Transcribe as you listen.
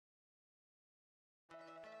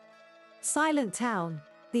Silent Town,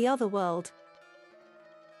 the other world.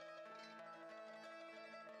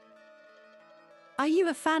 Are you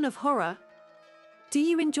a fan of horror? Do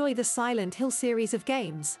you enjoy the Silent Hill series of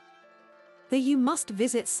games? Then you must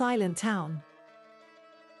visit Silent Town.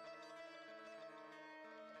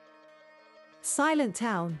 Silent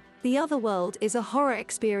Town, the other world is a horror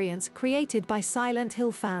experience created by Silent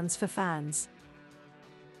Hill fans for fans.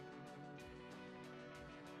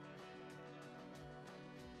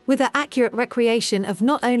 With an accurate recreation of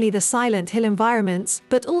not only the Silent Hill environments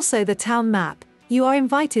but also the town map, you are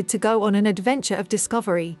invited to go on an adventure of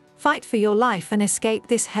discovery, fight for your life and escape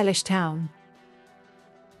this hellish town.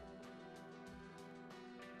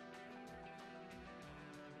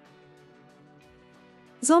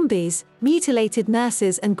 Zombies, mutilated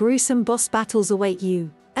nurses and gruesome boss battles await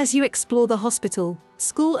you as you explore the hospital,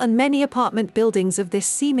 school and many apartment buildings of this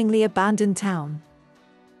seemingly abandoned town.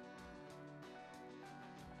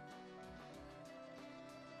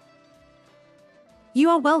 You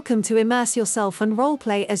are welcome to immerse yourself and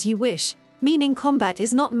roleplay as you wish, meaning combat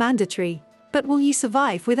is not mandatory, but will you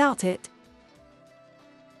survive without it?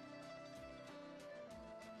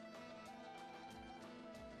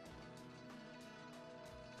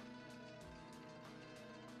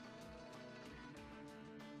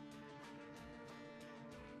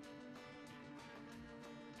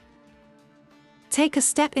 Take a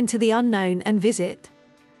step into the unknown and visit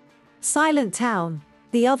Silent Town,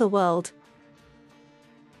 the other world.